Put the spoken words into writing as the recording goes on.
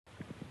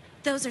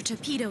Those are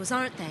torpedoes,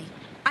 aren't they?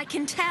 I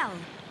can tell.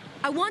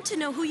 I want to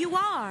know who you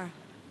are.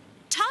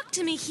 Talk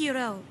to me,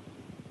 Hiro.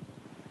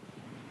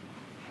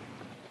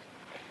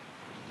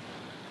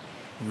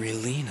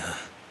 Relina.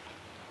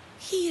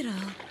 Hiro.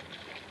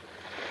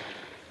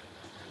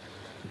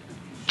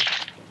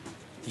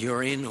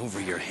 You're in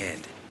over your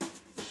head.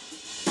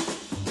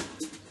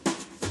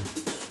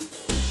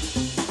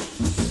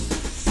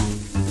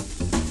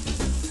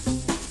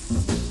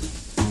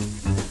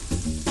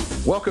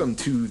 Welcome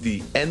to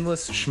the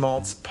Endless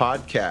Schmaltz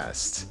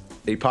podcast,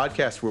 a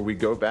podcast where we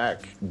go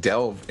back,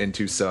 delve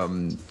into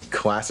some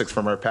classics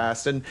from our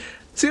past, and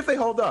see if they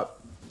hold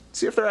up.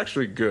 See if they're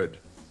actually good.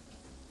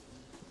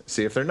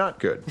 See if they're not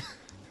good.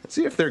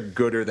 See if they're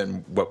gooder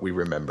than what we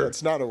remember.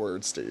 That's not a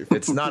word, Steve.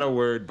 It's not a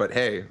word, but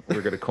hey,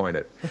 we're going to coin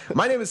it.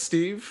 My name is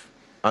Steve.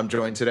 I'm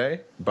joined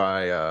today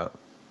by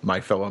my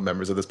fellow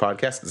members of this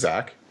podcast,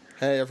 Zach.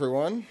 Hey,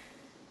 everyone.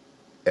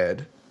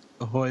 Ed.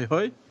 Ahoy,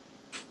 ahoy.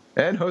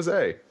 And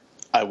Jose.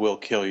 I will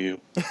kill you.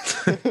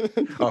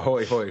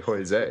 Ahoy, hoy,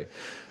 Jose.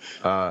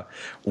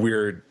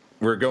 We're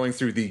going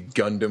through the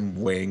Gundam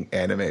Wing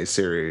anime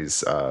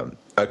series,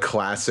 a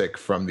classic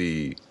from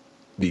the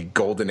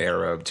golden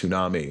era of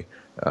Toonami.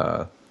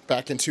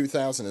 Back in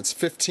 2000. It's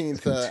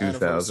 15th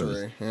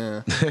anniversary.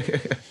 Yeah.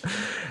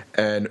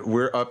 And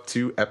we're up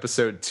to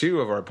episode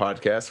 2 of our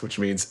podcast, which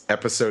means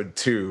episode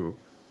 2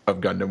 of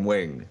Gundam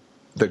Wing,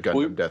 the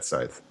Gundam Death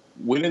Scythe.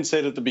 We didn't say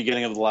it at the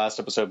beginning of the last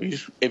episode, but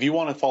if you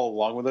want to follow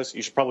along with us,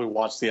 you should probably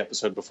watch the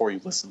episode before you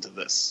listen to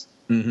this.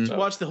 Mm-hmm. So,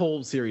 Watch the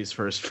whole series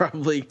first,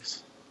 probably.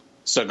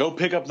 So go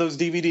pick up those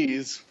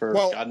DVDs for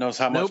God knows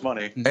how much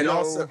money. And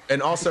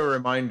also a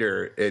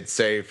reminder, it's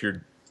say if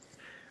you're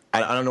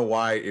I don't know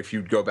why if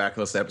you'd go back and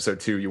listen to episode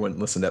 2, you wouldn't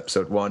listen to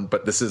episode 1,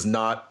 but this is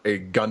not a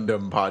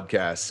Gundam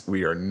podcast.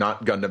 We are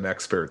not Gundam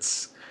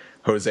experts.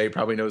 Jose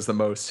probably knows the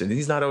most, and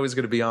he's not always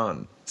going to be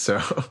on. So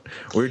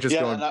we're just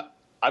going...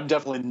 I'm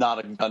definitely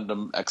not a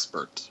Gundam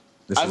expert.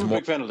 I'm a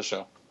big fan of the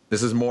show.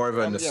 This is more of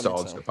a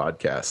nostalgia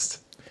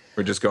podcast.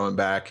 We're just going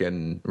back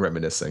and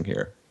reminiscing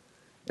here.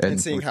 And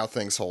seeing how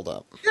things hold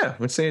up. Yeah,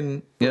 we're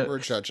seeing... Yeah. We're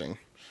judging.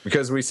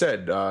 Because we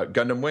said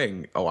Gundam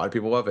Wing, a lot of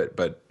people love it,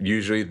 but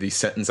usually the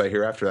sentence I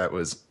hear after that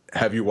was,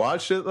 have you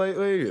watched it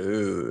lately?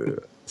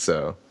 Ugh.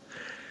 So,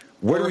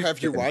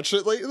 have you watched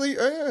it lately?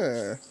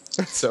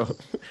 So,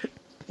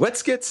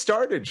 let's get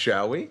started,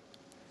 shall we?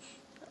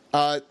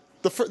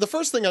 The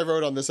first thing I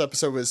wrote on this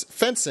episode was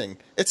fencing.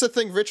 It's a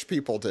thing rich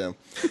people do.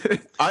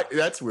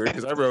 That's weird,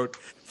 because I wrote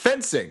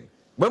fencing.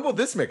 When will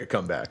this make a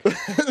comeback?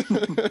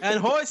 And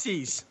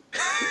horses.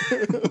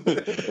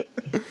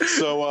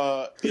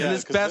 So, and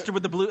this bastard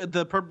with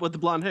the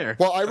blonde hair.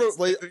 Well, I wrote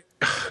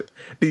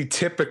the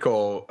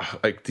typical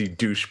the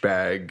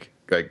douchebag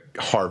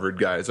Harvard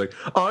guy is like,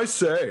 I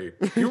say,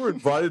 you were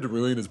invited to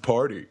Relina's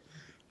party.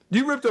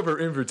 You ripped up her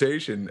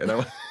invitation,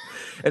 and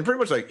pretty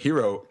much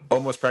Hiro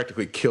almost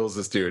practically kills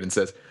this dude and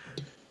says,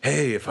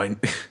 hey,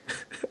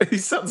 he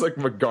sounds like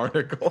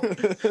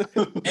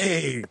McGarnagle.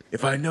 Hey,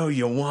 if I know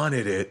you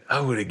wanted it, I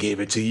would have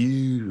gave it to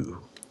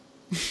you.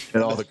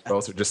 And all the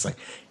girls are just like,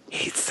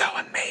 he's so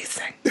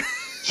amazing.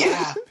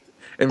 Yeah.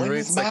 And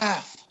Marina's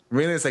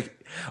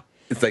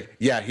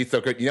yeah, he's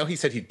so good. You know, he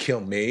said he'd kill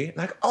me.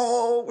 Like,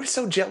 oh, we're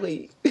so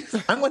jelly.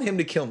 I want him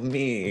to kill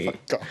me.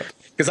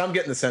 Because I'm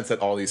getting the sense that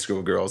all these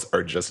schoolgirls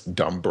are just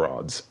dumb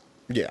broads.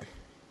 Yeah.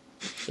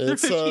 They're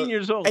 15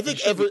 years old. I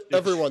think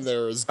everyone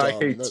there is dumb. I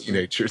hate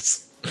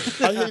teenagers.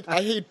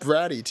 I hate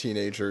bratty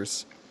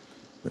teenagers.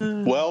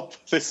 Well,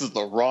 this is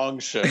the wrong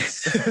show.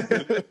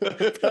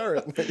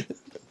 Apparently.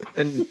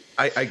 And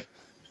I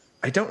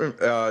don't.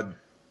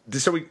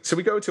 So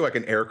we go to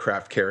an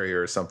aircraft carrier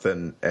or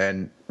something,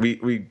 and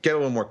we get a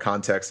little more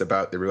context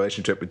about the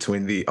relationship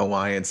between the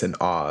Alliance and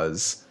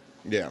Oz.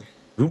 Yeah.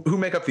 Who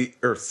make up the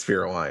Earth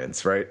Sphere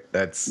Alliance, right?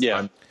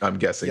 I'm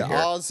guessing. Yeah, here.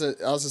 Oz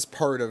is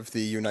part of the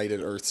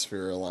United Earth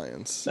Sphere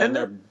Alliance. And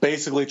they're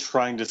basically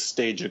trying to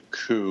stage a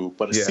coup,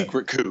 but a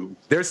secret coup.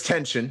 There's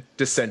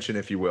dissension,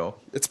 if you will.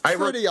 It's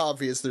pretty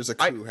obvious there's a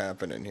coup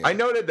happening here. I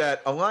noted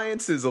that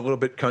Alliance is a little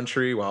bit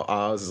country, while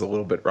Oz is a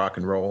little bit rock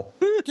and roll.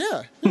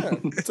 Yeah,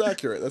 it's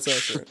accurate. That's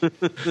accurate.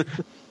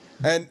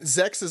 And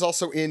Zex is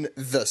also in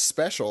The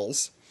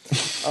Specials.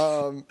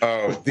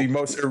 The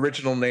most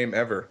original name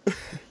ever.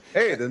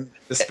 Hey, the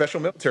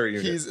Special Military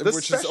Unit.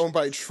 Which is owned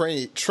by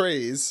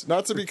Trays,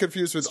 not to be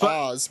confused with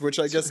Oz, which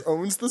I guess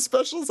owns the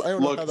Specials. I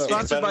don't know how that works.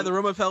 Sponsored by the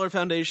Rockefeller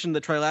Foundation,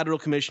 the Trilateral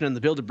Commission, and the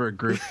Bilderberg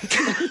Group.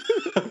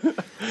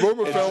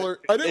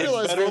 Rockefeller. I didn't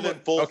realize better than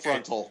Full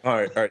Frontal.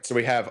 All right. So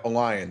we have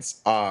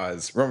Alliance,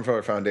 Oz,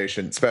 Rockefeller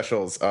Foundation,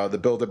 Specials, the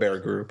Build-A-Bear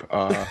Group.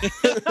 I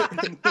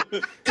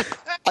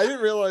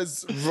didn't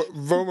realize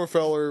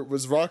Rockefeller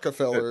was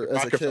Rockefeller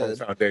as a kid.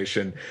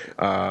 Foundation.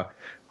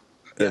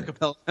 The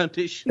Capella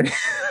Foundation.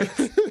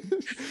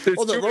 There's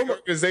Well, the too many Roma-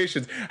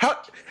 organizations.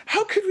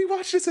 How could we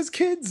watch this as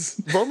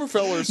kids?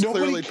 Romefeller's clearly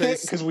Nobody cared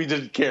based. because we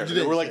didn't care.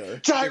 didn't We're care.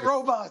 like, giant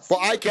robots! Well,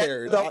 I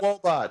cared. The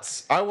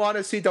robots. I want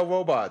to see the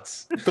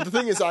robots. But the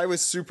thing is, I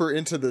was super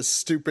into the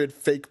stupid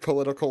fake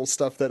political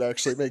stuff that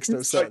actually makes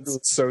no sense.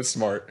 It's so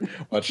smart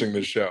watching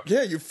this show.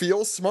 Yeah, you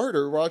feel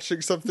smarter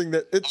watching something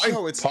that it's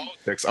it's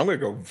Politics. I'm going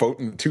to go vote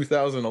in the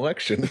 2000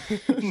 election.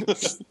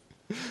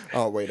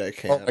 oh wait, I Oh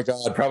can't. my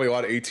god! Probably a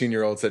lot of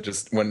 18-year-olds that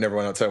just when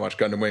everyone outside watch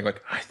Gundam Wing,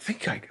 like I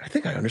think I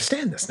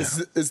understand this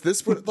now. Is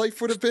this what life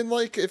would have been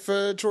like if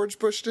George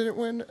Bush didn't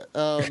win?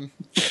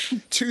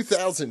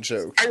 2000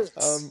 joke.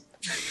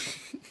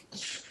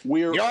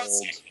 We're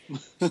Yes.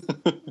 old.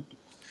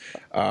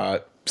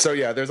 So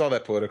yeah, there's all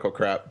that political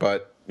crap,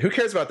 but who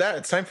cares about that?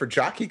 It's time for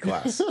jockey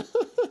class.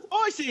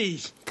 Oh, I see.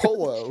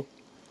 Polo.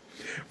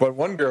 But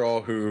one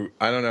girl who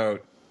I don't know,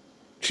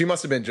 she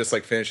must have been just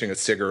like finishing a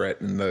cigarette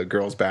in the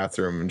girls'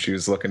 bathroom, and she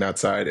was looking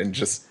outside, and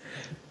just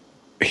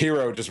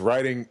Hero just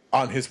riding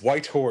on his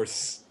white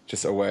horse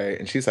just away,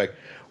 and she's like,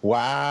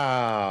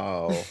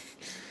 "Wow."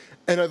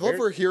 And I love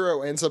where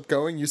Hero ends up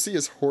going. You see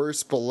his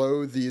horse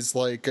below these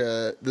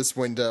this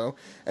window,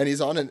 and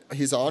he's on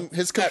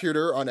his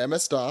computer on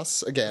MS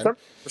DOS again.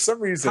 For some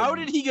reason, How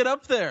did he get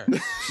up there?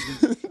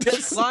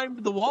 He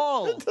climbed the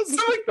wall. it's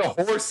not like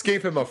the horse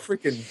gave him a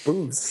freaking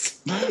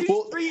boost.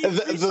 Well, three the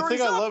thing stories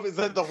I up. love is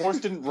that the horse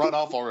didn't run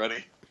off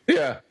already.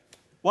 Yeah.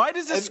 Why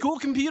does a school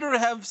computer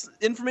have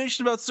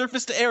information about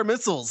surface-to-air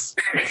missiles?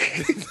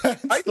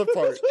 That's the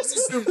part.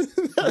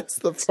 That's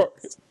the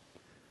part.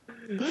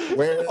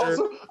 Where?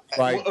 Also,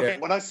 Right, okay, yeah.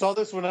 when I saw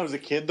this when I was a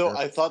kid, though,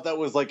 I thought that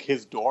was like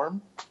his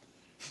dorm.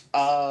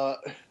 I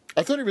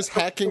thought he was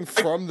hacking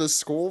from the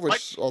school,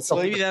 which also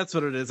Maybe that's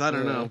what it is. I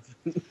don't know.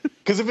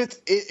 Because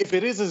if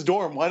it is his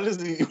dorm, why does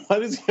he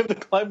have to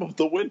climb up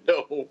the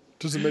window?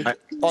 doesn't make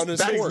on his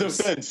That makes No horse.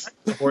 sense.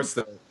 The horse,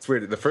 though, it's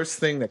weird. The first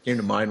thing that came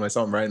to mind when I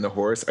saw him riding the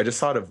horse, I just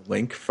thought of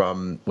Link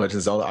from Legend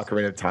of Zelda: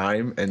 Ocarina of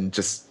Time, and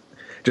just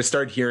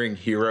started hearing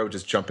Hero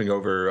just jumping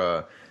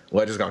over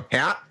ledges, going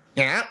yeah.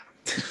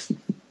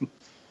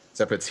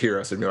 Except it's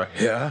Hero, so it'd be like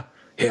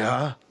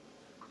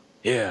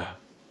yeah.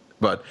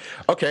 But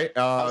okay,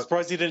 I'm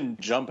surprised he didn't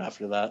jump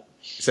after that.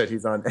 he said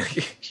he's on.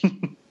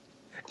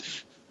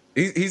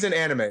 he's an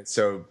anime,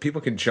 so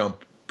people can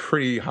jump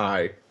pretty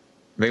high.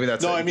 Maybe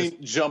that's No, it. I mean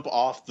jump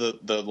off the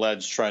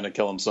ledge trying to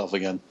kill himself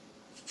again.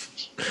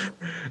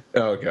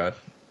 Oh god.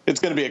 It's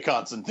going to be a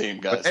constant theme,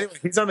 guys. But anyway,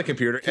 he's on the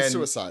computer, He's and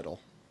suicidal.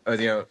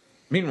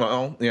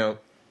 Meanwhile,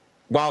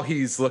 while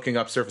he's looking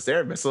up surface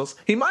air missiles,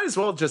 he might as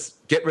well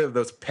just get rid of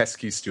those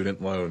pesky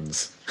student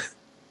loans.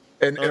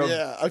 And Oh,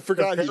 yeah, I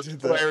forgot he did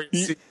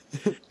that.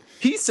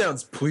 He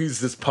sounds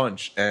pleased as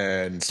punch,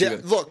 and Yeah,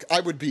 student look, I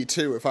would be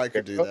too if I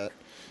could do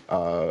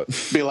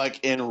that. Be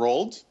like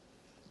enrolled,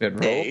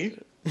 enrolled,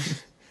 paid,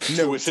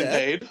 tuition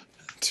debt.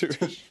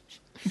 paid,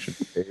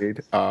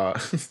 paid.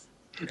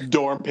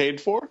 dorm paid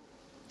for,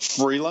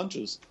 free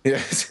lunches.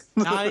 Yes.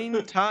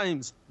 9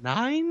 times.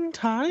 9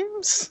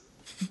 times?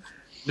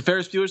 The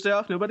Ferris Bueller's Day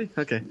Off? Nobody?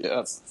 Okay.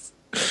 Yes.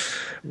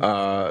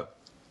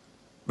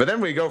 But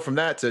then we go from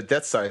that to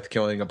Death Scythe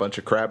killing a bunch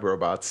of crab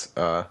robots.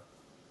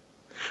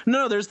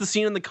 No, there's the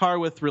scene in the car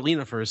with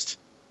Relina first.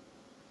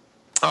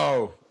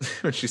 Oh,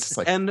 she's just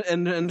like, And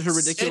her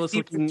ridiculous "Said he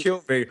would looking...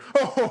 kill me.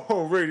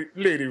 Oh,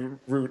 Lady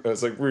Root. I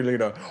was like,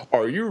 Relina,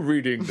 are you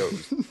reading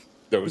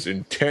those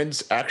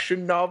intense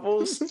action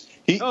novels?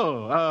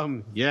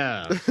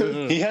 yeah.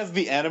 He has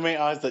the anime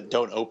eyes that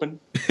don't open.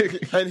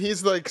 And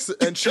he's like,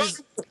 and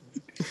she's,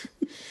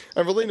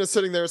 and Relina's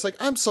sitting there. It's like,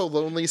 I'm so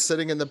lonely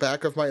sitting in the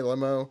back of my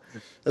limo.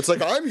 It's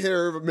like, I'm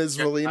here, Ms.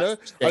 Relina.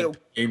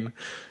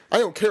 I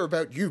don't care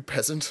about you,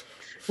 peasant.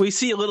 We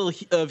see a little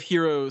of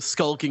Hero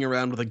skulking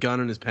around with a gun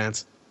in his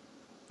pants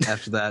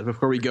after that,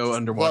 before we go A lot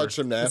underwater. of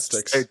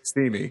gymnastics. Hey,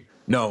 see me.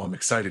 No, I'm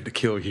excited to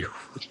kill you.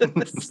 And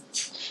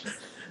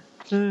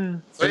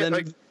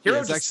then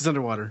Hero Zax just is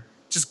underwater.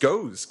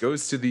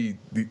 goes to the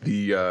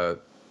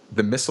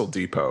missile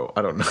depot.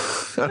 I don't know.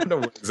 I don't know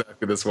what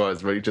exactly this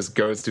was, but he just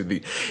goes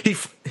to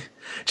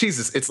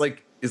Jesus, it's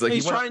like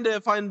He's trying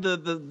to find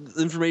the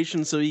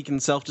information so he can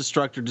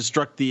self-destruct or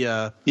destruct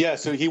the... Yeah,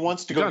 so he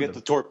wants to go Gundam. get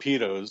the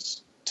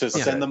torpedoes to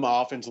send them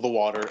off into the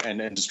water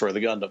and destroy the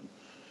Gundam.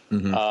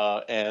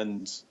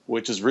 And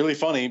which is really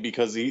funny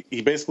because he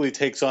basically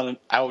takes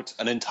out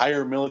an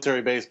entire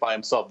military base by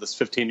himself, this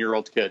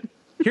 15-year-old kid.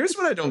 Here's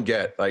what I don't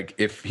get. Like,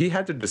 if he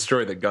had to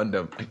destroy the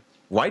Gundam,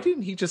 why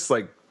didn't he just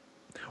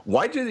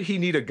why did he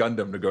need a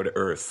Gundam to go to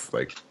Earth?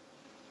 Like,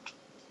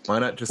 why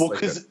not just Well,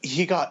 because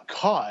he got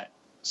caught.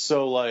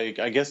 So, I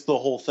guess the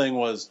whole thing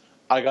was,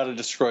 I got to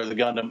destroy the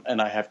Gundam and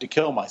I have to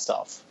kill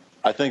myself.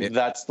 I think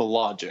that's the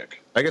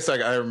logic. I guess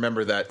I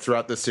remember that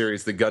throughout the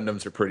series, the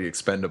Gundams are pretty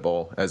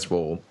expendable, as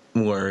we'll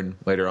learn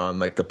later on.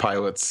 Like, the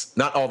pilots,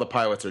 not all the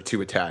pilots are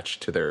too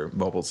attached to their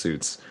mobile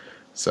suits.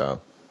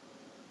 So,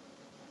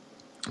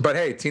 but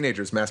hey,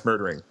 teenagers mass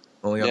murdering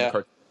only on the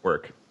Cartoon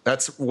Network.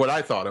 That's what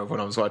I thought of when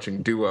I was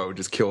watching Duo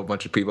just kill a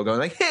bunch of people, going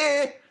like,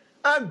 "Hey,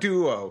 I'm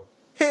Duo.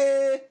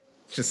 Hey."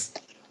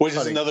 Just Which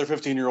is another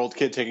 15-year-old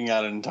kid taking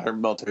out an entire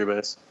military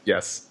base.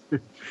 Yes.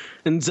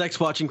 And Zek's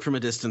watching from a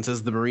distance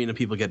as the Marina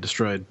people get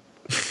destroyed.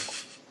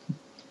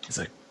 He's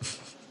like,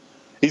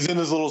 he's in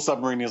his little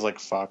submarine. He's like,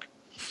 fuck.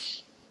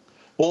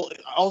 Well,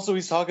 also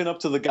he's talking up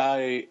to the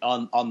guy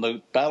on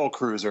the battle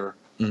cruiser,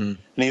 and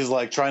he's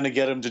like trying to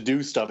get him to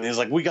do stuff. And he's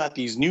like, we got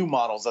these new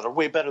models that are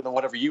way better than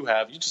whatever you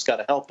have. You just got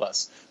to help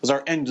us because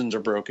our engines are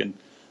broken. And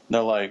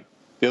they're like,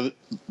 the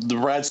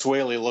Brad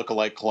Swaley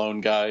lookalike clone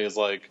guy is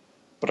like,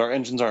 but our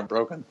engines aren't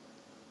broken.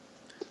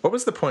 what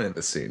was the point of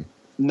this scene?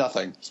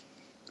 Nothing.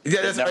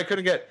 Yeah, that's what I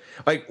couldn't get.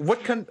 Like,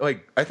 what kind?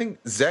 Like, I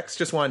think Zex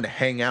just wanted to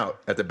hang out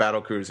at the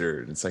battle cruiser.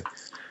 And it's like,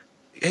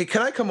 hey,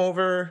 can I come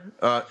over?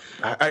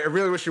 I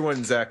really wish you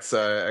wouldn't, Zex.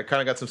 I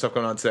kind of got some stuff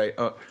going on today.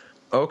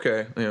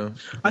 Okay, you know.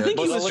 I think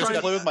he was trying trying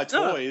to play with my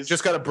toys.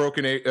 Just got a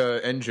broken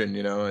engine,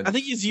 you know. And, I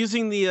think he's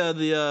using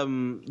the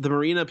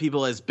Marina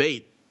people as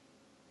bait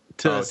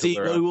to see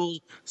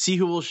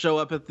who will show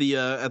up at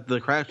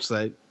the crash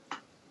site. I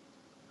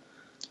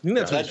think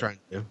that's what he's trying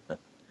to do.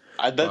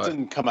 That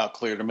didn't come out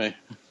clear to me.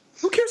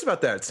 who cares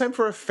about that? It's time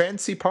for a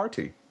fancy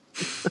party.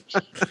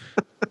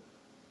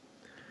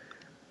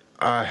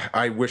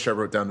 I wish I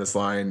wrote down this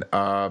line.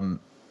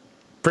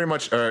 Pretty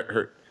much,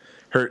 her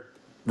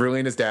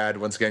Relina's dad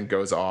once again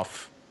goes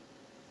off,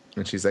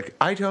 and she's like,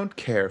 "I don't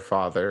care,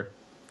 Father.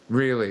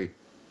 Really,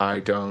 I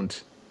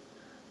don't."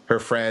 Her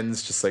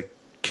friends just like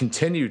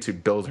continue to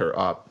build her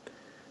up.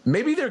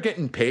 Maybe they're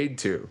getting paid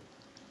to,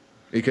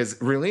 because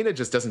Relina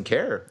just doesn't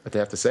care what they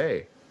have to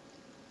say.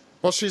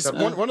 Well, she's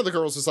one of the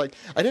girls is like,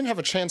 I didn't have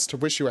a chance to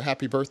wish you a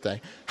happy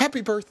birthday.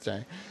 Happy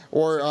birthday.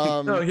 Or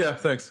Oh yeah,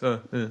 thanks. Yeah.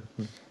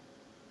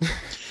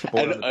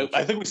 And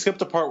I think we skipped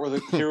the part where the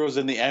hero's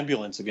in the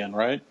ambulance again,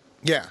 right?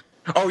 yeah.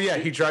 Oh yeah,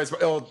 he drives.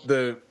 Oh,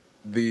 the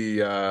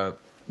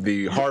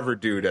Harvard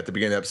dude at the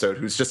beginning of the episode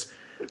who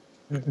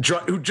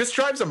just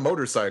drives a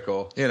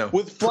motorcycle, you know,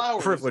 With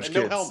flowers privileged and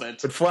no kids,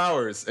 helmet. with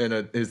flowers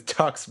and his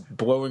tux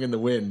blowing in the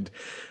wind.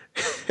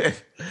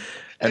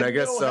 and I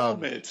guess no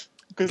helmet,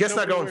 'cause guess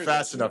not nobody going wears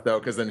fast it. enough though,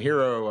 because then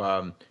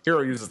Hero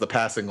uses the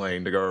passing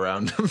lane to go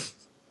around him.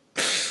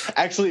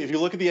 Actually, if you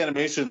look at the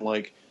animation,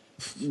 like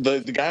the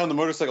guy on the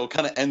motorcycle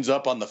kind of ends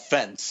up on the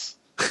fence.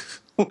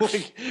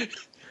 Like,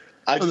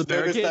 I just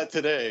noticed that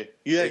today.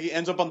 Yeah, he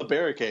ends up on the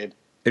barricade.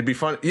 It'd be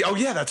fun. Oh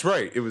yeah, that's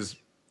right. It was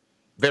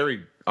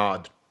very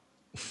odd,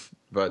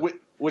 but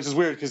Which is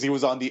weird because he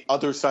was on the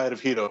other side of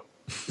Hiro.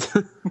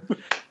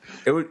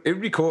 it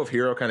would be cool if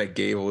Hero kind of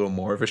gave a little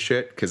more of a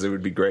shit, because it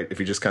would be great if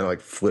he just kind of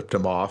like flipped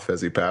him off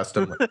as he passed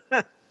him.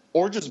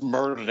 Or just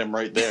murdered him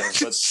right there.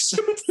 But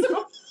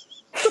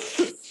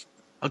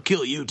I'll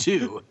kill you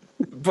too.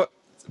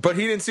 but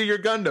he didn't see your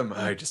Gundam.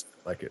 I just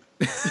like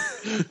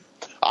it.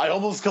 I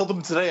almost killed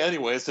him today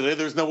anyways. Today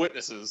there's no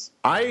witnesses.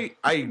 I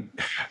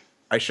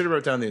should have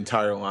wrote down the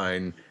entire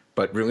line,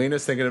 but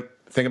Relina's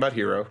thinking about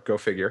Hero. Go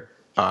figure.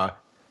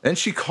 Then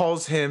she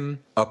calls him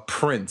a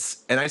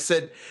prince, and I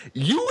said,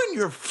 "You and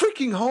your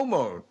freaking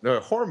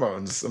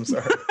hormones." I'm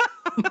sorry.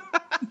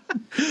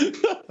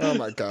 Oh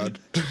my god.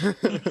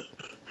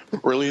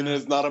 Relina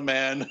is not a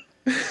man.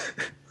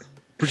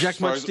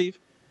 Project much, Steve?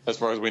 As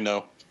far as we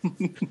know.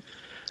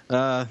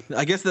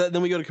 I guess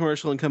then we go to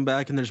commercial and come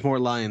back, and there's more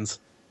lines.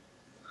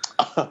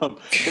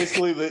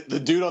 Basically, the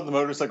dude on the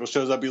motorcycle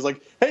shows up. He's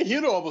like, "Hey,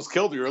 Hiro almost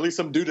killed you, or at least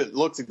some dude that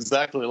looks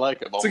exactly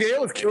like him." It's like, he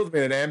almost killed me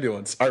in an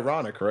ambulance.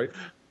 Ironic, right?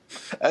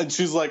 And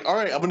she's like, "All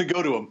right, I'm going to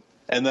go to him."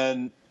 And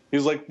then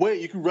he's like,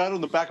 "Wait, you can ride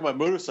on the back of my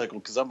motorcycle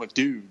because I'm a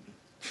dude."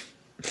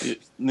 And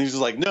he's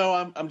just like,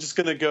 "No, I'm just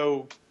going to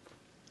go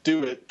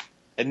do it."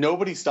 And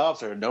nobody stops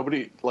her.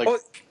 Nobody like. Well,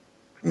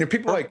 you know,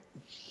 people are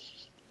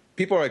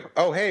like,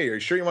 "Oh, hey, are you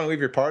sure you want to leave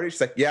your party?"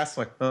 She's like, "Yes."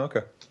 I'm like, "Oh,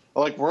 okay."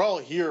 Like, we're all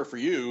here for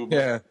you. But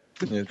Yeah.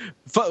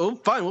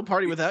 Fine, we'll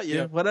party without you.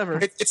 Yeah. Whatever.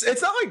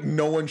 It's not like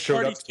no one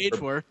showed Party's up. paid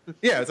for.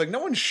 Yeah, it's like no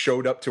one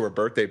showed up to her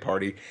birthday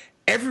party.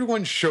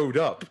 Everyone showed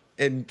up,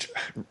 and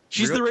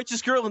She's the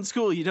richest girl in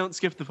school. You don't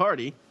skip the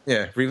party.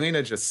 Yeah,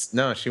 Relina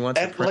she wants.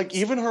 And like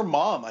even her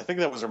mom, I think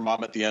that was her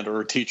mom at the end, or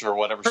her teacher, or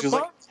whatever. She's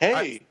like,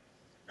 "Hey."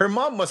 Her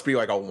mom must be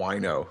like a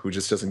wino who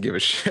just doesn't give a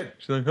shit.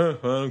 She's like, I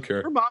don't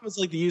care. Her mom is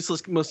like the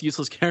most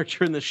useless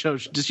character in the show.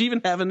 Does she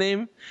even have a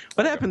name?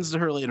 What happens to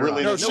her later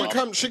Really? on?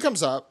 No, she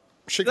comes up.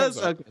 She comes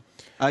up. Okay.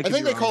 I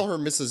think they call her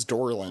Mrs.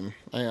 Dorlin.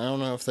 I don't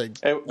know if they.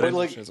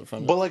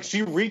 But like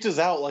she reaches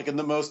out like in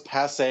the most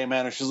passe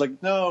manner. She's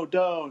like, "No,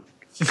 don't."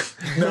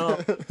 No,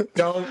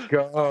 don't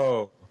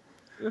go.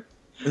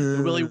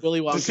 Willy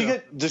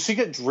Wonka. Does she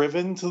get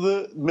driven to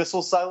the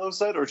missile silo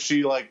site, or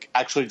she like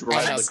actually I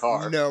drives have the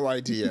car? no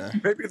idea.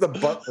 Maybe the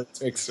butler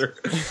takes her.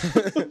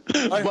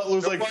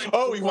 Butler's like,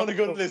 "Oh, you want to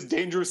go to this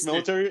dangerous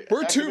military?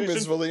 Where to, activation?"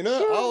 Ms.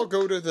 Valina? I'll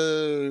go to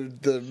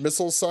the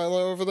missile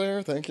silo over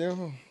there. Thank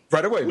you.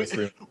 Right away, Miss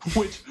Luna.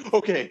 Which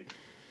okay,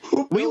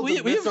 who built we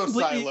a missile have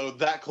completely- silo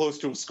that close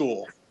to a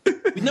school?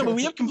 No, but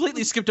we have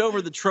completely skipped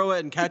over the Troa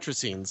and Katra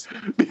scenes.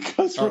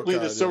 Because Oh, Relina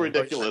God, is so yeah.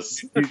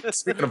 ridiculous.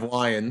 Speaking of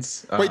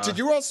lions, Wait, did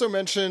you also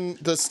mention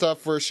the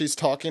stuff where she's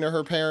talking to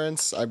her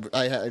parents?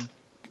 I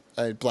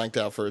I blanked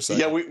out for a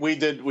second. Yeah, we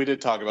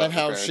did talk about and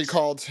how she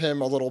called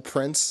him a little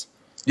prince.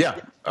 Yeah,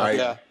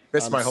 I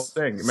missed my whole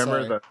thing.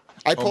 Remember sorry.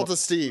 I pulled a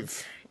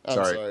Steve. I'm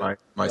sorry.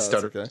 My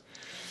stutter. Okay.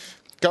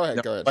 Go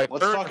ahead. Let's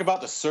talk about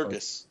the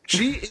circus.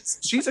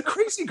 She's a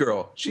crazy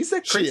girl. She's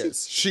like crazy. She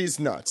is. She's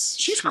nuts.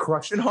 She's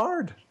crushing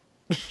hard.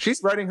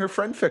 She's writing her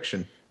friend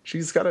fiction.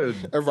 She's got a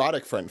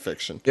erotic friend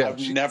fiction. Yeah, I've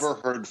never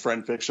heard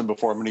friend fiction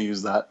before. I'm going to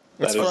use that.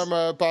 It's from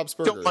Bob's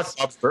Burgers. Don't watch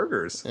Bob's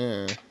Burgers.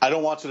 Yeah. I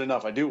don't watch it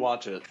enough. I do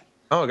watch it.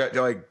 Oh, God,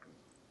 like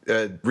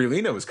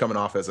Relina was coming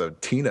off as a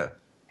Tina,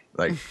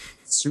 like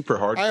super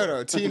hard. I don't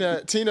know.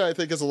 Tina, I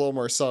think is a little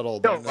more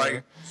subtle. No,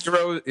 like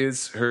Hero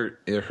is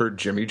her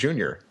Jimmy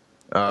Jr.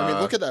 I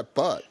mean, look at that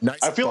butt. Nice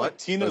I feel butt. like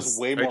Tina's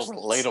way more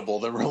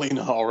relatable than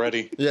Relina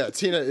already. Yeah,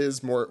 Tina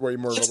is way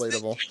more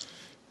relatable.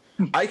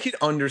 I could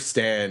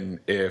understand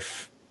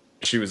if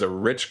she was a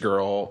rich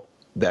girl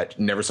that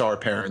never saw her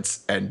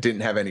parents and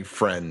didn't have any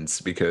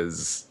friends,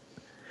 because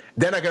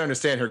then I can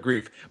understand her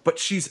grief. But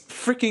she's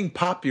freaking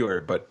popular.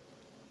 But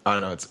I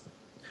don't know.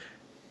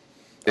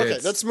 Okay,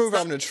 let's move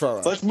on to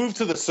Troa. Let's move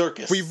to the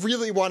circus. We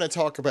really want to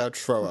talk about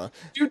Troa.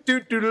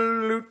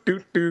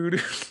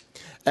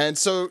 And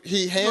so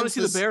he hands. You want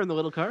to see the bear in the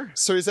little car?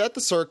 So he's at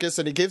the circus,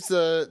 and he gives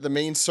the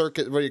main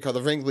circus, what do you call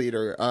the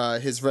ringleader,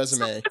 his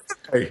resume.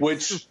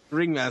 Which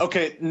ringmaster.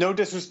 Okay, no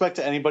disrespect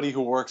to anybody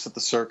who works at the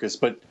circus,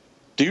 but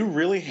do you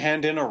really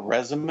hand in a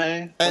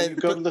resume when you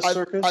go to the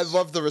circus? I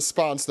love the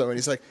response though, and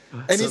he's like,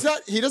 and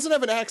he doesn't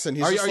have an accent.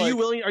 He's are you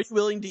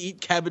willing to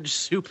eat cabbage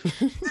soup?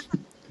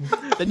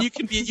 Then you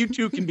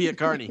too can be a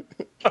carny.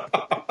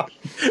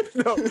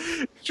 No,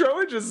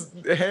 Troa just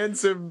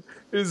hands him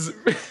his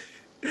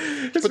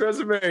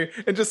resume,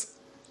 and just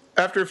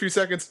after a few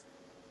seconds,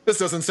 this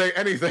doesn't say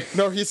anything.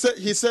 No, he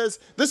says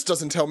this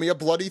doesn't tell me a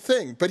bloody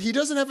thing, but he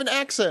doesn't have an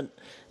accent,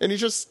 and he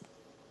just,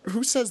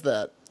 who says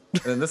that?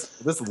 And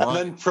this line, and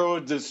then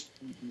Troa just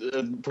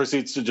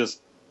proceeds to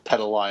just pet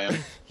a lion.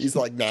 He's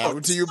like, "Now,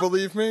 do you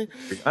believe me?"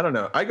 I don't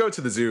know. I go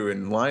to the zoo,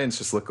 and lions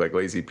just look like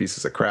lazy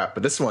pieces of crap,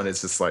 but this one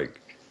is just like.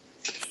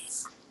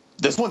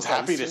 This one's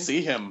happy to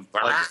see him.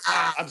 Like,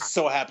 I'm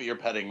so happy you're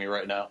petting me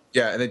right now.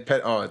 Yeah, and they pet.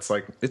 Oh, it's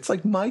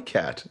like my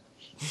cat.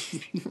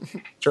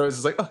 Troa's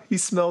is like, oh, he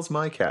smells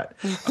my cat.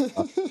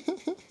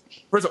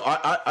 First of all,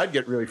 I'd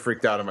get really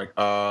freaked out. I'm like,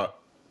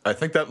 I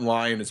think that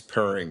lion is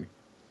purring.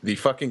 The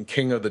fucking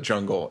king of the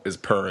jungle is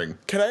purring.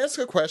 Can I ask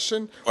a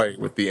question? Wait,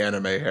 with the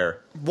anime hair.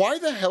 Why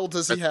the hell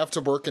does he have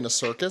to work in a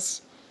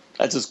circus?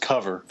 That's his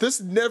cover.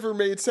 This never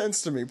made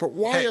sense to me, but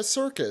why a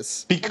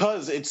circus?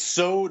 Because it's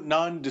so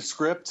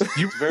nondescript.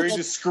 It's very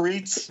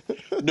discreet.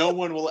 No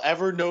one will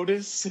ever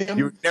notice him.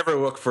 You would never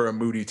look for a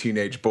moody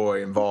teenage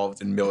boy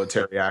involved in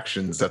military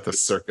actions at the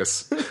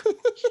circus.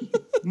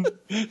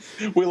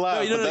 We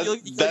laugh,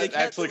 that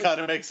actually kind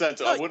of makes sense.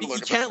 I wouldn't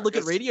look. You can't look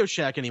at Radio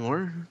Shack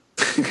anymore.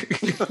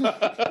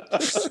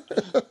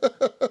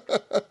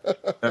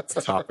 That's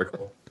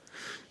topical.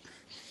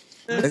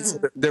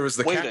 There was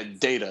the way to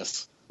date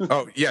us.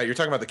 Oh yeah, you're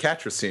talking about the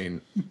Catra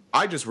scene.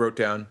 I just wrote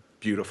down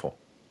beautiful.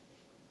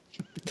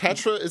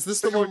 Catra, is this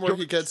the one where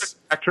he gets?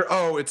 Catra,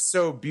 oh, it's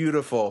so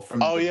beautiful.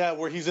 Yeah,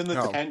 where he's in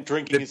the tent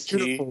drinking his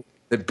tea.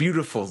 The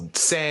beautiful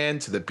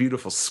sand to the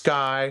beautiful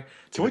sky.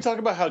 Can we talk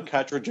about how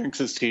Catra drinks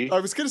his tea? I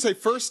was going to say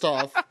first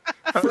off,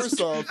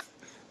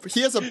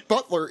 he has a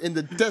butler in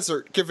the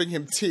desert giving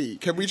him tea.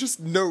 Can we just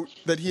note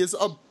that he is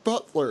a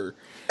butler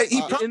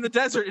in the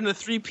desert in a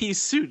 3-piece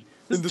suit?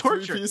 In the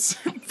torture. 3-piece.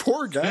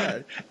 Poor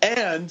guy.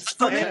 And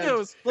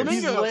flamingos.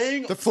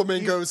 The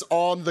flamingos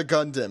on the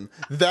Gundam.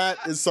 That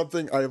is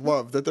something I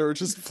love. That there are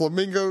just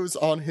flamingos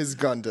on his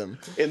Gundam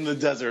in the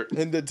desert.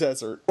 In the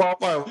desert.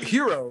 While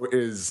Hero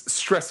is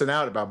stressing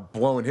out about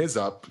blowing his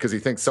up because he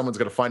thinks someone's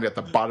going to find it at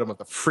the bottom of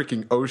the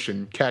freaking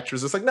ocean,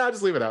 Catra's just like, nah,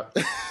 just leave it out.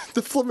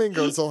 The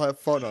flamingos will have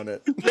fun on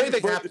it. If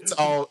anything happens,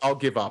 I'll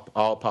give up.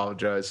 I'll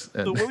apologize.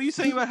 So what were you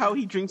saying about how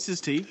he drinks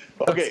his tea?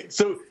 Okay,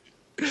 so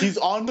he's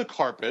on the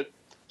carpet.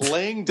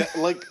 Laying down,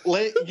 in like the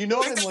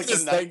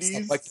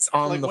 90s,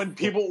 like when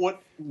people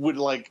would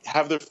like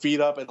have their feet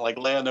up and like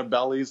lay on their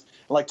bellies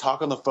and like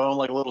talk on the phone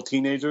like little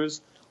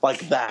teenagers,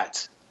 like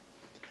that.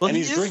 Well, and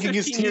he's drinking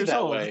his tea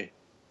that way.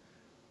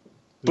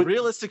 But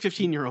realistic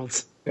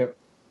 15-year-olds. Yep.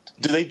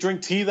 Do they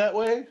drink tea that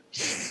way?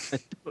 I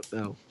don't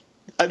know.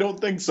 I don't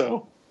think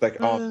so. Like,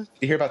 you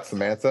hear about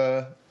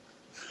Samantha?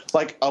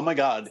 Like, oh my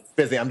God.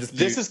 Busy.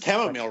 This is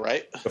chamomile,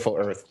 right? Beautiful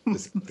Earth.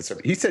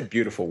 He said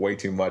beautiful way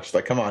too much.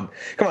 Like, come on,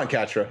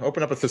 Catra,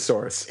 open up a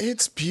thesaurus.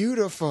 It's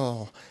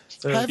beautiful.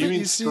 Haven't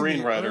you seen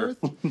screenwriter?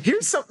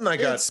 Here's something I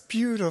got. It's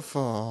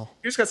beautiful.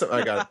 Here's something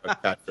I got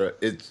about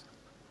Catra.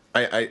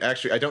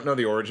 I don't know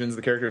the origins of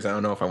the characters. I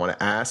don't know if I want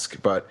to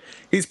ask, but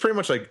he's pretty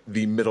much like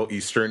the Middle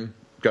Eastern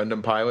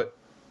Gundam pilot.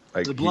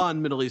 Like the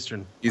blonde Middle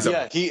Eastern. He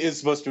is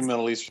supposed to be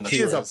Middle Eastern. He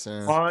is a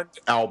blonde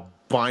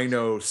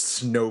albino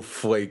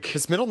snowflake.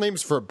 His middle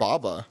name's for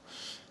Baba.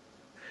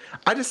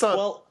 I just thought.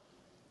 Well,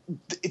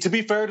 to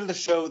be fair to the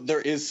show, there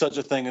is such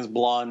a thing as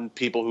blonde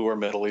people who are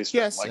Middle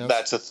Eastern. Yes,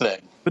 that's a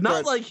thing. But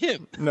not like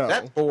him. No.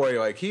 That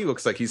boy, he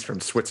looks like he's from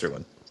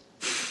Switzerland.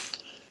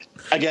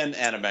 Again,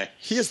 anime.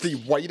 He is the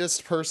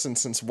whitest person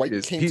since white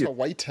came to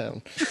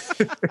Whitetown.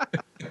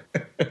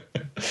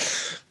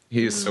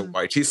 He is so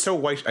white. He's so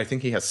white, I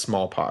think he has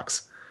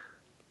smallpox.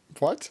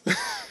 What?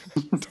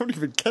 Don't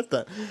even get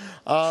that.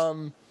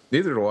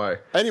 Neither do I.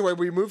 Anyway,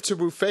 we move to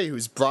Wu Fei,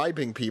 who's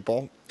bribing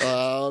people.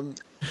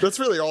 That's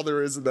really all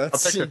there is in that I'll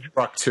take scene. the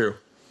truck, too.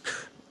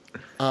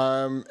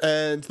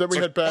 And then we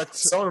head back to...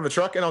 Sell him the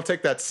truck, and I'll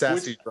take that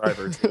sassy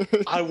driver, too.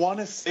 I want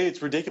to say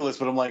it's ridiculous,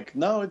 but I'm like,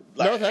 no.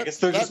 No, I guess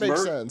they're just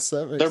makes sense.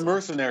 they're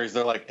mercenaries.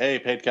 They're like, hey,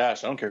 paid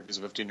cash. I don't care if he's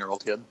a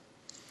 15-year-old kid.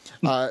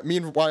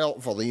 Meanwhile,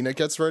 Valina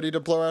gets ready to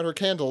blow out her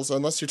candles,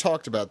 unless you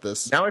talked about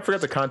this. Now I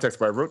forgot the context,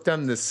 but I wrote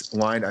down this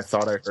line I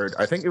thought I heard.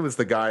 I think it was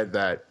the guy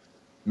that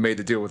made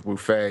the deal with Wu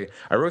Fei.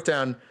 I wrote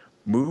down,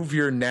 "Move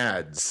your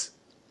nads,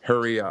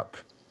 hurry up."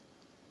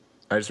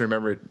 I just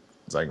remember it.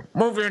 It's like,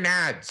 "Move your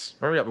nads,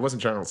 hurry up." It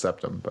wasn't General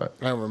Septum, but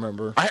I don't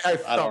remember. I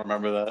don't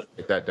remember that.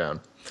 Write that down.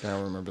 I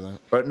don't remember that.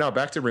 But no,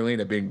 back to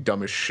Relina being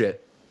dumb as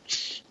shit.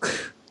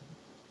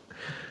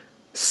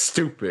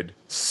 Stupid.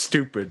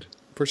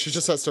 But she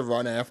just has to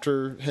run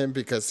after him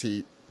because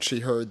she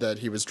heard that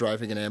he was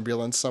driving an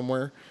ambulance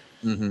somewhere.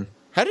 Mm-hmm.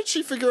 How did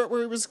she figure out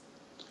what was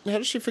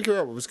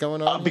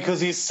going on? Because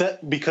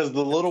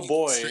the little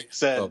boy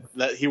said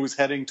that he was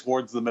heading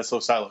towards the missile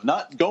silo.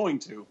 Not going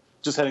to,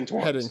 just heading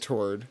towards. Heading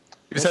toward.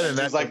 He said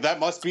She's like, that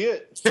must be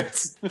it.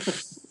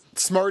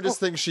 Smartest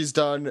thing she's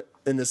done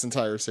in this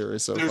entire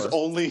series so There's far.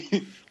 only two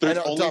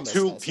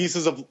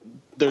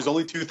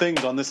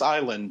things on this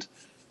island: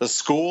 a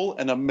school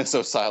and a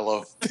miso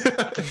silo.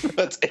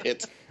 That's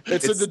it.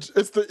 It's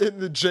in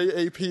the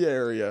JAP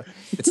area.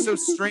 It's so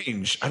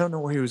strange. I don't know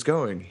where he was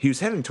going. He was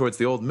heading towards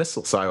the old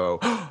missile silo.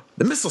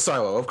 The missile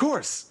silo, of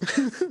course.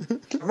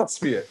 That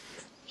must be it.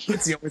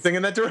 It's the only thing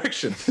in that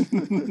direction.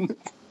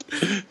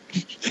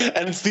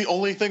 And it's the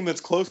only thing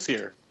that's close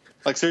here.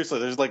 Like, seriously,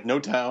 there's like no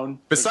town,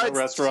 Besides no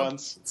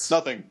restaurants,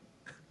 nothing.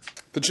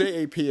 The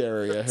JAP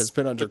area has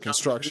been under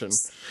construction.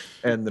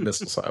 And the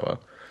missile silo.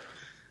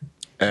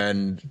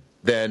 And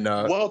then...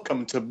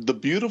 welcome to the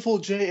beautiful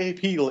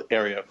JAP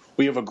area.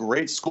 We have a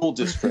great school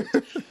district.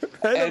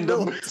 and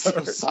a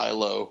missile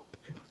silo.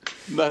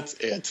 That's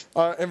it.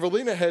 And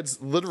Relina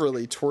heads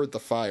literally toward the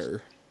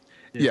fire.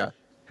 Yeah.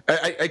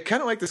 I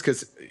kind of like this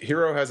because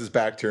Hiro has his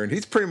back turned.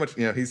 He's pretty much,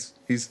 he's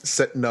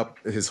setting up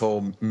his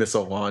whole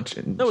missile launch.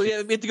 And we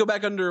have to go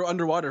back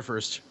underwater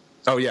first.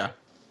 Oh, yeah.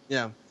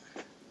 Yeah.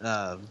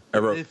 I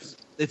wrote...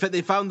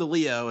 They found the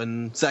Leo,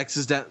 and Dex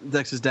is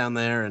down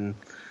there, and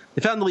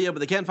they found the Leo, but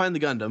they can't find the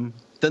Gundam.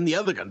 Then the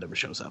other Gundam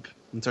shows up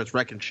and starts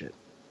wrecking shit.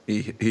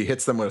 He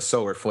hits them with a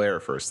solar flare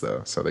first,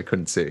 though, so they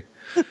couldn't see.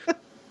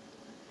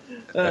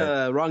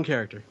 Wrong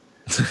character.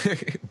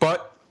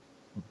 But...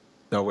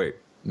 No, wait.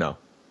 No.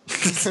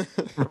 I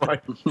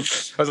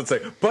was going to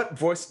say, but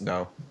voice...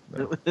 No.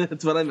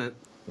 That's what I meant.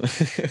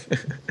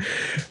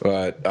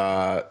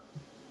 But...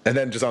 And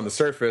then just on the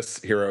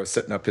surface, Hiro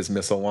setting up his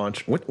missile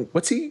launch.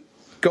 What's he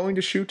going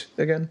to shoot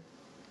again?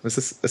 Was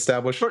this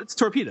established? It's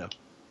torpedo.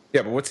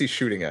 Yeah, but what's he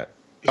shooting at?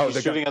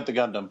 He's shooting at the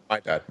Gundam. My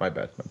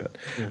bad.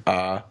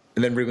 Yeah.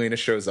 And then Relina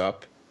shows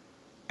up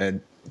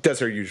and does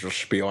her usual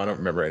spiel. I don't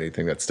remember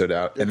anything that stood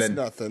out. And then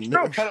nothing.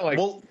 Hiro kind of like...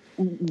 Well,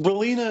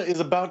 Relina is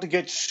about to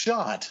get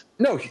shot.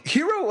 No,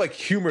 Hiro like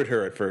humored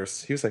her at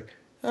first. He was like,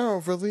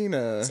 "Oh,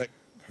 Relina." It's like,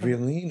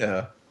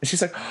 Relina. And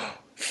she's like, oh,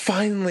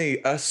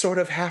 finally, a sort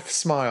of half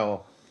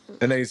smile.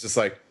 And then he's just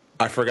like,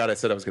 I forgot I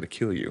said I was going to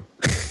kill you.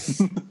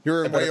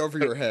 You're way over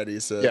your head, he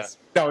says. Yeah.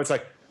 No, it's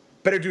like,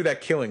 better do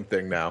that killing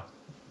thing now.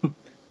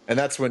 And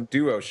that's when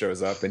Duo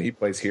shows up, and he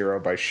plays Hiro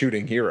by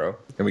shooting Hiro.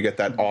 And we get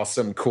that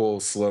awesome,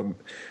 cool,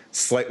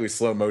 slightly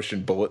slow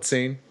motion bullet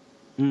scene.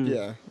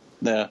 Yeah.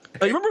 Yeah.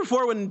 You remember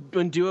before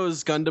when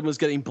Duo's Gundam was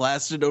getting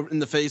blasted in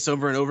the face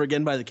over and over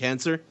again by the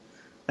cancer?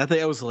 I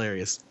think that was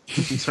hilarious.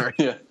 I'm sorry.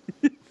 Yeah.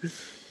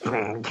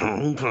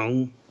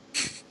 And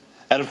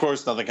of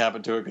course, nothing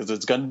happened to it because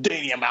it's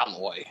Gundanium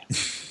alloy.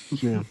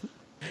 Yeah.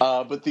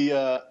 But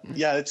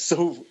it's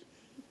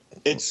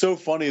so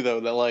funny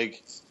though that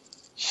like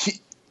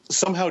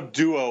somehow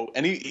Duo,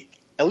 and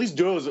at least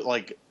Duo is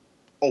like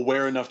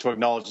aware enough to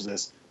acknowledge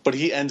this, but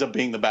he ends up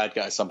being the bad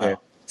guy somehow.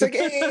 It's like,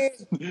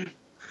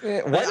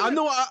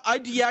 I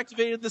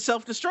deactivated the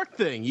self-destruct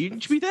thing. You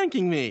should be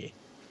thanking me.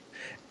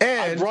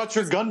 And I brought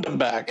your Gundam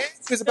back.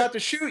 He was about to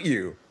shoot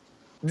you.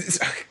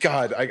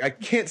 God, I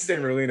can't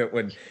stand Relina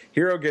when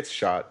Hiro gets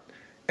shot,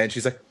 and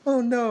she's like,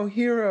 "Oh no,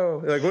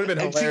 Hiro!" Like, would have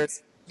been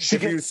hilarious. She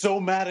gets so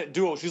mad at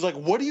Duo. She's like,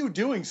 "What are you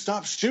doing?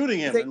 Stop shooting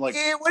him!" And like,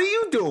 yeah, what are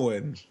you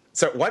doing?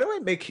 So why do I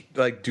make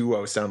like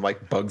Duo sound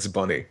like Bugs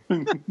Bunny?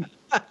 She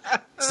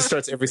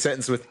starts every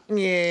sentence with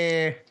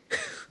 "yeah,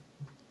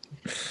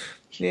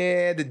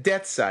 yeah, the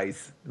death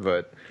scythe."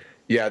 But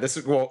yeah,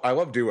 I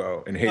love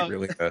Duo and hate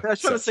Relina. I was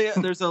trying to say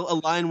there's a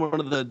line where one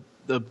of the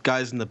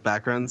guys in the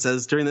background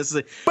says during this is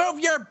like, "Move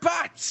your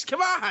butts,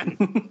 come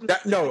on!"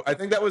 No, I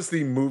think that was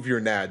the "move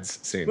your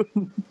nads" scene.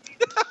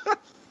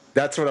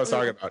 That's what I was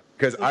talking about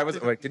because I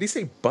was like, did he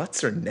say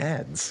butts or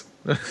nads?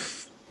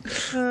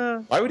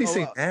 Why would he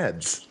say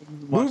ads?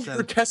 Move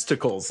your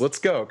testicles. Let's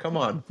go. Come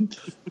on.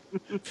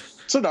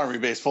 It's an army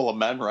base full of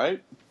men,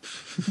 right?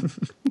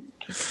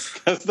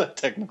 Because that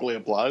technically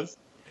applies.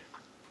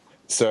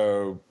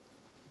 So,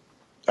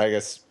 I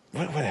guess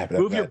what happened?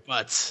 Move your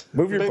butts.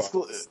 Move your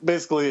butts.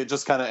 Basically, it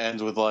just kind of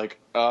ends with like,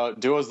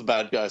 Duo's the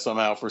bad guy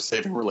somehow for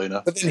saving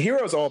Relina. But then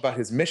Hero's all about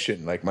his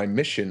mission. Like my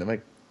mission. I'm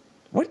like,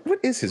 what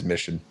is his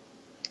mission?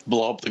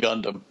 Blow up the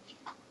Gundam.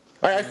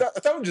 I thought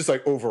it was just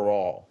like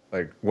overall.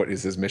 Like, what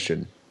is his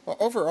mission? Well,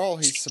 overall,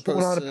 he's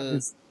supposed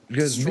to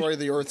destroy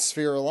the Earth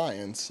Sphere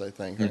Alliance, I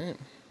think, right?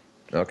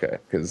 Okay,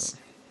 because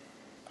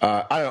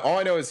I don't know. All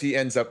I know is he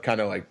ends up kind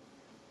of like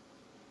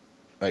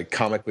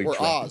comically. Or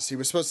drowning. Oz. He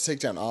was supposed to take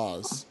down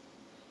Oz.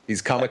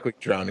 He's comically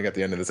drowning at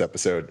the end of this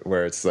episode,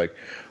 where it's like,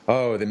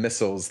 oh, the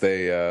missiles.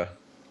 The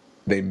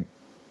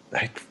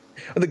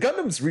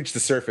Gundams reached the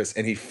surface,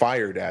 and he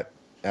fired at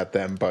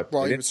them, but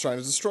he was trying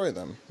to destroy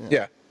them.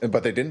 Yeah,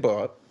 but they didn't blow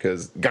up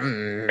because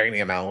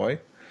Gundam alloy.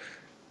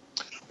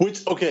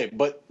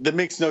 But that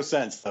makes no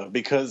sense, though,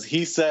 because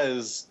he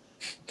says,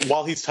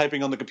 while he's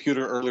typing on the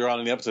computer earlier on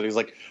in the episode, he's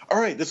like, all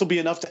right, this will be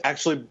enough to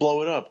actually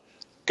blow it up.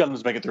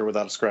 Gundams make it through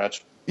without a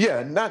scratch.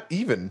 Yeah, not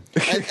even.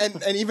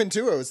 and even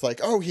Duo is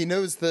like, oh, he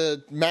knows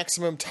the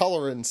maximum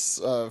tolerance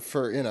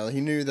for,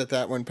 he knew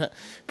that one.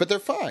 But they're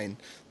fine.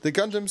 The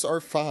Gundams are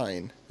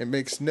fine. It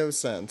makes no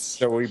sense.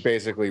 So we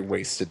basically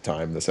wasted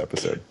time this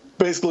episode.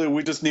 Basically,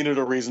 we just needed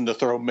a reason to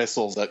throw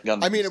missiles at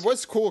Gundams. I mean, it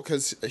was cool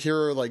because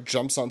Hero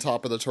jumps on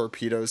top of the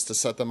torpedoes to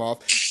set them off.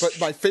 But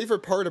my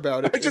favorite part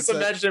about it, I just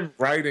imagine him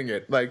riding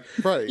it, like,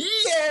 right?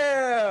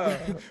 Yeah.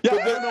 I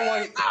don't know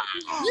why.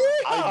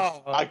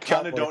 I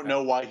kind of don't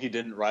know why he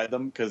didn't ride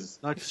them because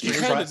he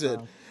kind of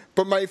did.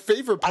 But my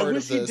favorite part of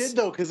this, I wish he did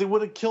though, because he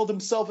would have killed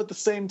himself at the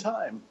same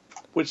time,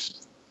 which.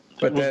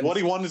 But was what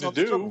he wanted to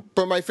do.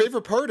 But my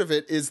favorite part of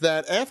it is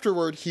that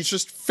afterward, he's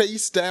just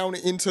face down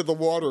into the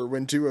water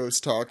when Duo's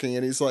talking,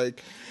 and he's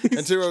like,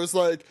 and Duo's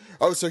like,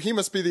 oh, so he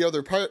must be the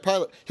other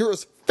pilot.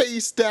 Hero's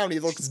face down, he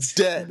looks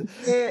dead.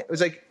 It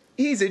was like,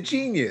 he's a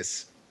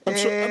genius. I'm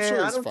sure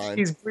he's fine.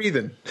 He's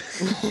breathing.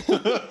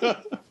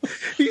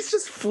 He's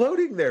just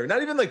floating there,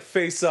 not even like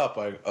face up,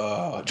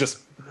 just.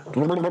 But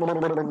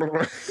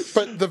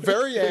the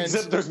very end,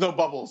 except there's no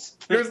bubbles.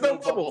 There's no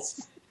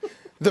bubbles.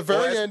 The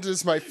very end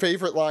is my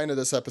favorite line of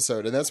this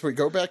episode, and that's where we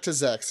go back to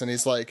Zex, and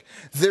he's like,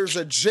 there's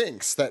a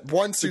jinx that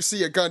once you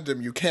see a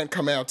Gundam, you can't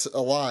come out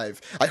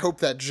alive. I hope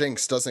that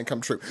jinx doesn't come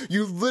true.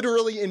 You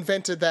literally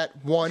invented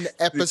that one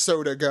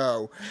episode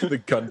ago. The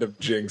Gundam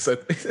jinx. I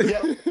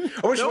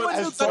wish no one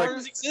knew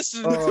Gundams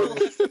existed until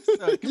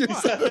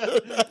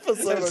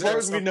as far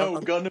as we know,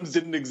 Gundams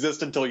didn't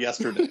exist until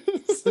yesterday.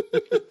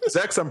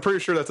 Zex, I'm pretty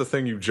sure that's a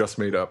thing you just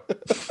made up.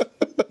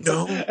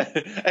 No.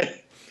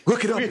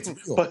 Look it up. It's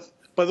real.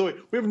 By the way,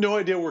 we have no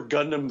idea where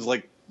Gundam's,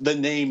 the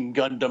name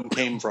Gundam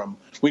came from.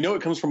 We know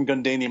it comes from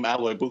Gundanium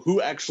alloy, but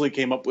who actually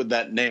came up with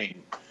that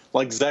name?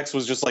 Zex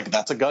was just like,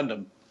 that's a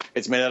Gundam.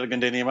 It's made out of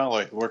Gundanium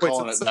alloy. We're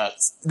calling it that.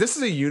 This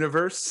is a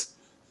universe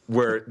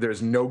where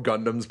there's no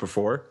Gundams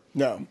before?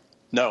 No.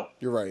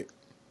 You're right.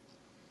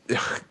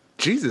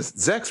 Jesus,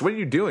 Zex, what are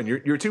you doing?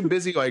 You're too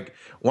busy,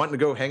 wanting to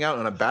go hang out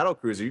on a battle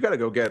cruiser. You got to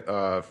go get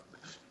a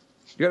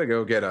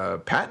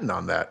patent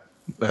on that.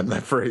 And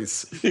that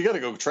phrase. You gotta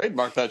go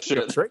trademark that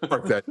shit.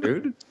 Trademark that,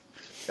 dude.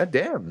 God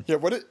damn. Yeah,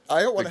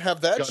 I don't want to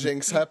have that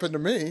jinx happen to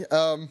me.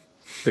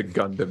 The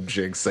Gundam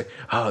jinx.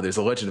 There's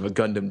a legend of a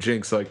Gundam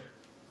jinx.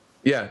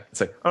 Yeah. It's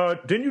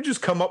didn't you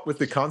just come up with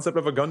the concept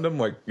of a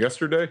Gundam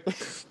yesterday?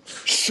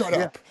 Shut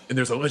up. And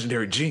there's a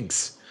legendary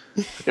jinx.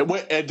 And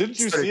didn't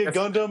you see a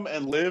Gundam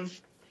and live?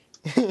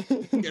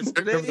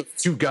 Yesterday?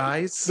 Two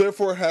guys.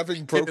 Therefore,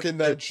 having broken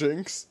that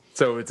jinx.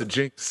 So it's a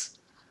jinx.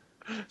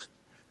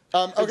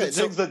 Okay, it's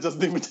a jinx that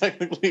doesn't even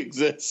technically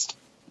exist.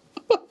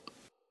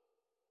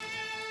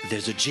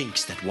 There's a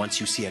jinx that once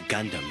you see a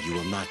Gundam, you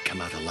will not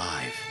come out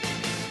alive.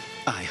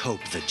 I hope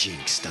the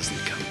jinx doesn't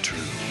come true.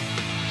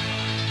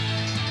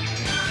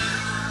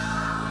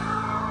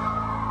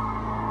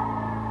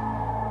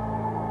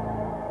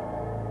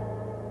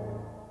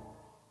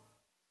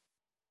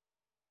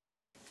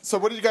 So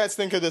what did you guys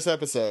think of this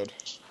episode?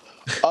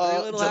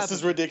 Just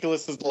as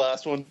ridiculous as the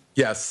last one.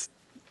 Yes.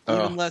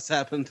 Even less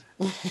happened.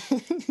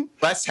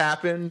 Less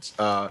happened.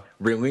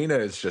 Relina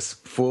is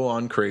just full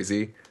on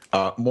crazy.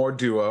 More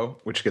Duo,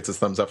 which gets a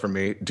thumbs up from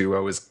me.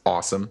 Duo is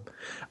awesome.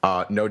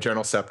 No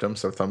General Septum,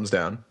 so thumbs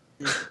down.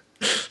 I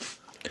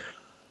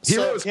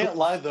can't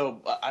lie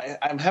though.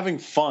 I'm having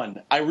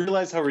fun. I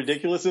realize how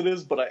ridiculous it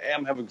is, but I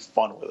am having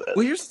fun with it.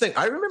 Well, here's the thing.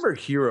 I remember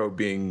Hero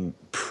being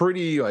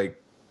pretty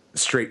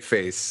straight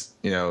face.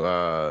 He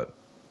has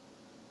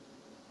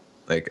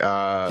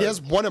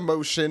one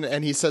emotion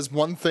and he says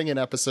one thing an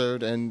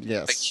episode, and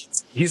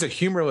yes, he's a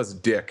humorless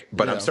dick.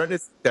 But I'm starting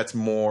to. That's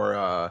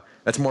more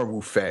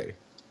Wu Fei.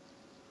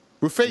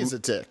 Wu Fei is a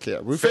dick. Yeah,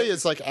 Wu Fei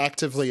is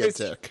actively a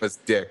dick.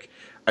 Dick.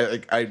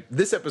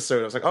 This episode,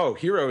 I was like, oh,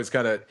 Hero is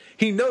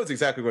he knows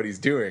exactly what he's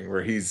doing,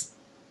 where he's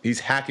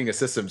hacking a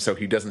system so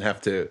he doesn't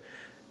have to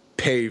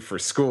pay for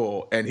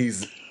school, and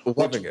he's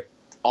loving it.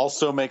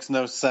 also makes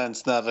no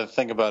sense now that I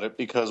think about it,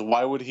 because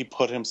why would he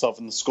put himself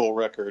in the school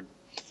record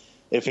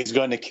if he's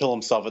going to kill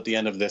himself at the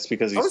end of this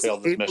because he's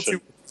failed his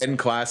mission? In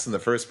class in the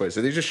first place.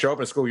 So they just show up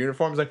in a school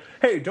uniform. It's like,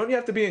 hey, don't you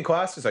have to be in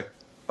class? It's like,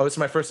 oh, it's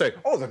my first day.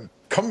 Oh, then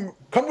come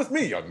with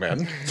me, young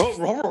man. Ed,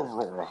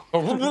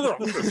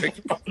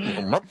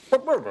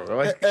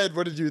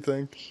 what did you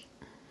think?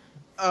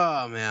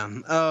 Oh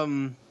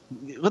man,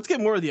 let's get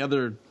more of the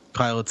other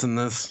pilots in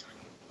this.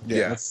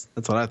 Yeah, that's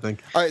what I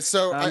think. All right,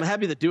 so I'm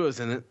happy the duo's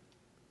in it.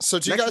 So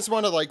do you guys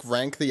want to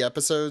rank the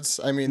episodes?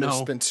 I mean,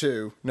 there's been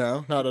 2.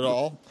 No, not at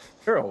all.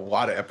 There are a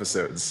lot of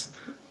episodes.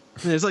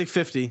 There's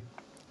 50.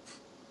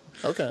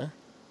 Okay.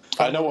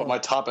 I know what my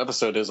top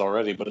episode is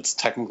already, but it's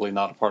technically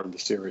not a part of the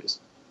series.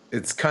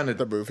 It's kind of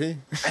the movie.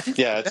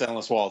 Yeah, it's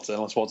Endless Waltz.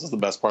 Endless Waltz is the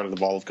best part of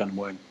the All of Gundam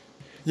Wing.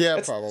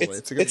 Yeah, probably.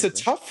 It's a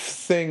tough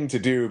thing to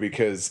do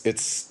because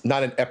it's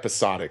not an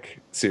episodic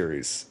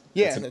series.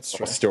 Yeah, it's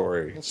a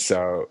story.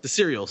 So the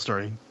serial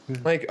story.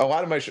 A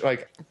lot of my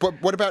But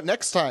what about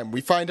next time?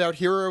 We find out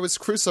Hero is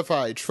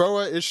crucified,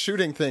 Troa is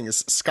shooting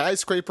things,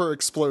 skyscraper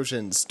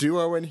explosions,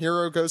 Duo and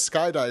Hero go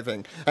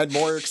skydiving, and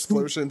more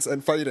explosions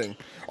and fighting.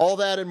 All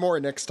that and more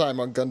next time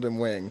on Gundam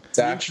Wing.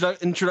 The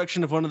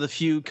introduction of one of the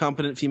few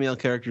competent female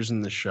characters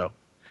in this show.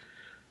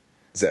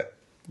 Is that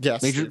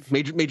yes,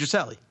 Major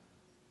Sally?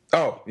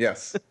 Oh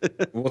yes,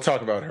 we'll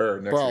talk about her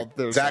next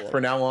week. Zach,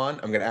 from now on,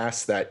 I'm going to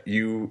ask that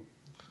you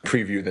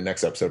preview the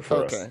next episode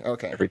for us.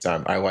 Okay. Every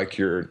time. I like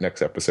your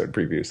next episode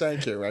previews.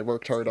 Thank you. I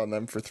worked hard on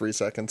them for 3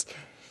 seconds.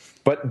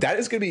 But that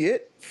is going to be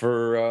it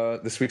for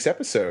this week's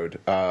episode.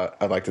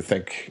 I'd like to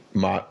thank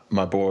my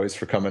boys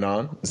for coming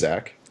on.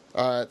 Zach.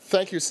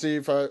 Thank you,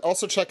 Steve.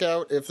 Also, check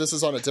out, if this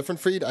is on a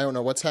different feed, I don't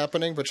know what's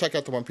happening, but check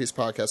out the One Piece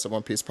Podcast at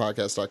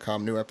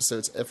onepiecepodcast.com. New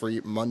episodes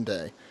every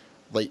Monday.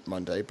 Late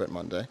Monday, but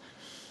Monday.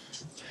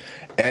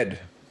 Ed.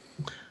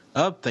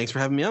 Thanks for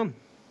having me on.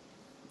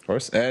 Of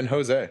course. And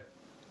Jose.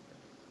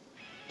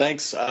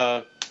 Thanks.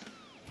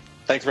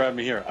 Thanks for having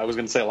me here. I was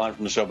going to say a line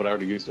from the show, but I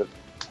already used it.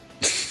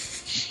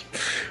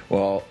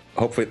 Well,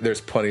 hopefully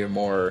there's plenty of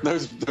more.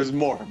 There's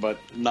more, but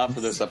not for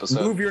this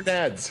episode. Move your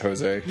nads,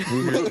 Jose.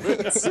 Move your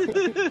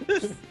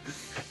nads.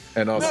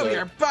 And also, move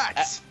your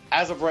butts.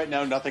 As of right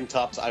now, nothing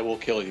tops "I will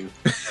kill you."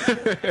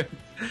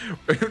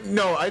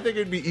 No, I think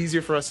it'd be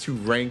easier for us to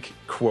rank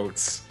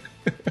quotes.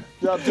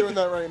 Yeah, I'm doing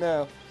that right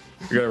now.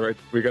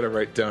 We gotta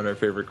write down our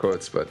favorite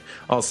quotes. But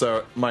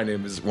also, my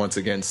name is once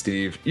again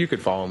Steve. You could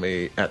follow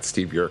me at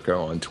Steve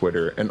Yurko on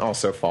Twitter, and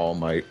also follow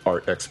my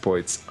art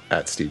exploits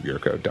at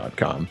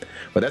steveyurko.com.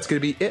 But that's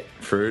gonna be it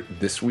for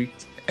this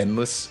week's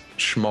Endless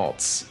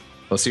Schmaltz.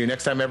 We'll see you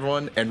next time,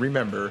 everyone, and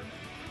remember,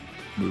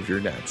 move your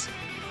nets.